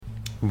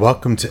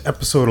Welcome to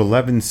episode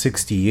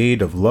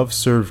 1168 of Love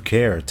Serve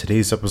Care.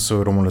 Today's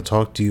episode, I want to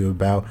talk to you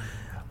about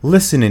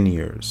listening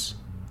ears.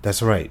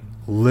 That's right,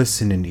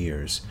 listening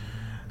ears.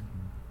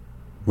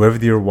 Wherever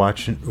you're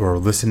watching or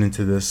listening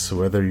to this,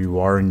 whether you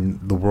are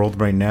in the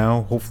world right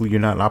now, hopefully you're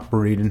not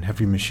operating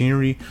heavy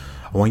machinery.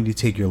 I want you to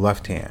take your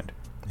left hand.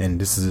 And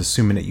this is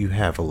assuming that you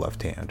have a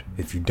left hand.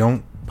 If you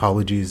don't,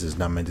 apologies, is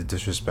not meant to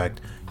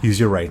disrespect. Use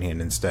your right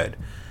hand instead.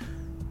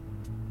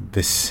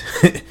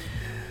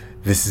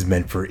 This is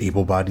meant for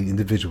able-bodied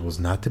individuals,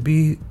 not to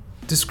be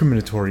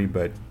discriminatory,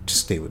 but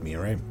just stay with me,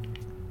 all right?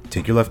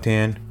 Take your left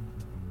hand,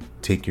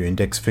 take your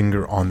index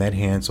finger on that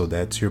hand, so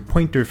that's your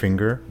pointer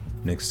finger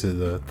next to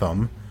the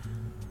thumb.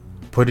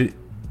 Put it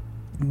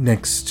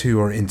next to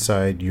or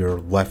inside your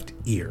left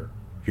ear,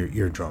 your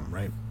eardrum,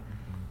 right?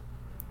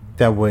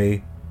 That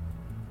way,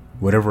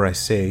 whatever I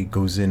say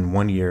goes in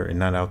one ear and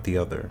not out the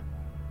other.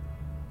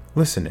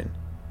 Listening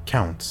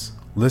counts.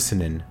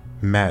 Listening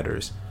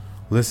matters.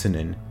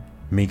 Listening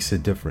makes a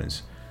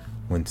difference.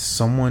 When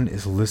someone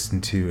is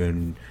listened to,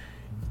 and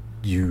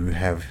you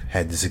have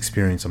had this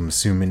experience, I'm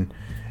assuming,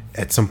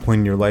 at some point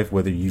in your life,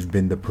 whether you've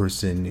been the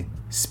person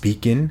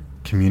speaking,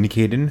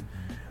 communicating,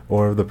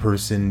 or the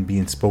person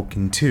being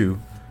spoken to,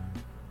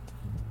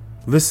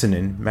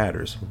 listening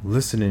matters.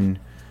 Listening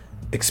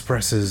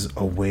expresses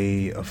a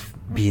way of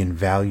being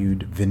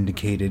valued,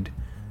 vindicated,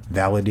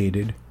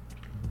 validated,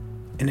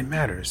 and it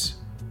matters.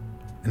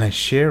 And I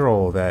share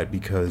all of that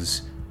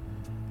because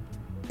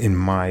in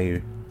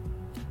my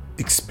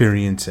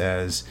experience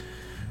as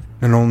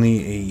not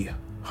only a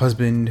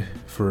husband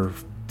for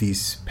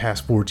these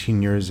past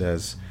 14 years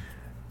as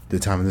the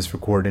time of this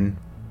recording,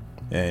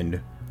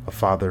 and a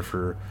father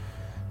for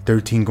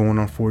 13 going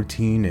on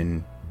 14,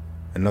 and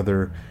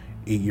another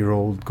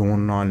 8-year-old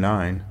going on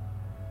 9,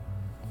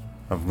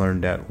 I've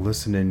learned that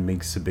listening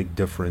makes a big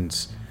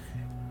difference.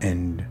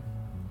 And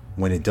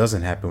when it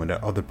doesn't happen, when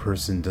that other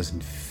person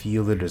doesn't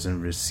feel it,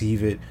 doesn't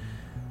receive it,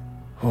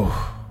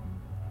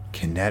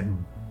 can that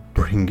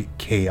bring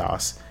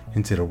chaos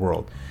into the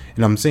world?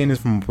 And I'm saying this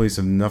from a place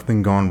of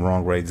nothing gone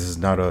wrong, right? This is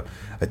not a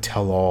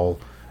tell-all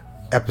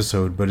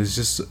episode, but it's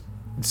just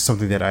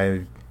something that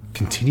I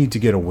continue to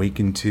get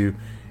awakened to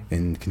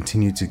and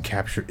continue to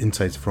capture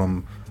insights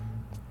from,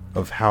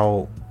 of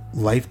how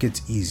life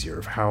gets easier,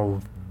 of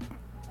how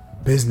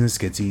business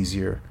gets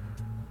easier.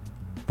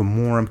 The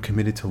more I'm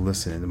committed to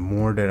listening, the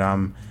more that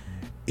I'm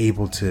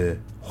able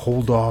to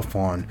hold off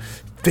on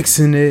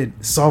fixing it,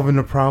 solving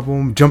the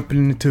problem,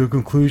 jumping into a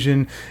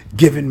conclusion,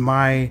 giving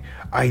my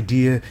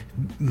idea,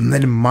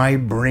 letting my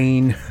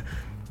brain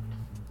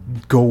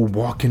go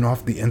walking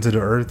off the ends of the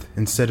earth,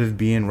 instead of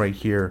being right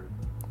here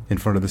in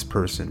front of this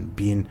person,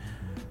 being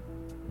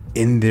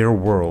in their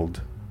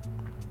world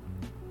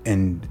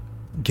and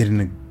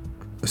getting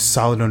a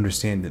solid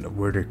understanding of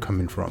where they're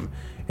coming from,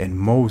 and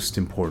most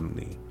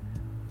importantly,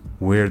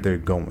 where they're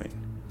going.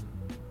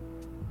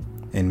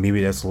 And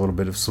maybe that's a little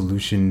bit of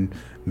solution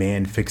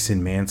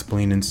fixing,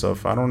 mansplaining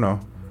stuff. I don't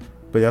know.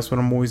 But that's what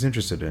I'm always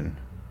interested in.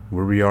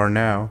 Where we are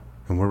now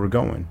and where we're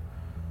going.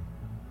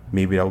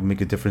 Maybe that will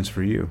make a difference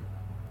for you.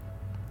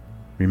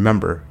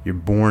 Remember, you're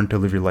born to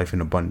live your life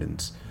in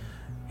abundance.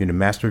 You're the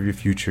master of your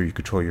future. You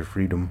control your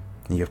freedom.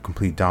 And you have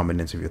complete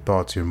dominance of your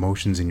thoughts, your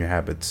emotions, and your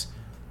habits.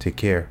 Take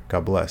care.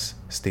 God bless.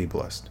 Stay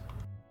blessed.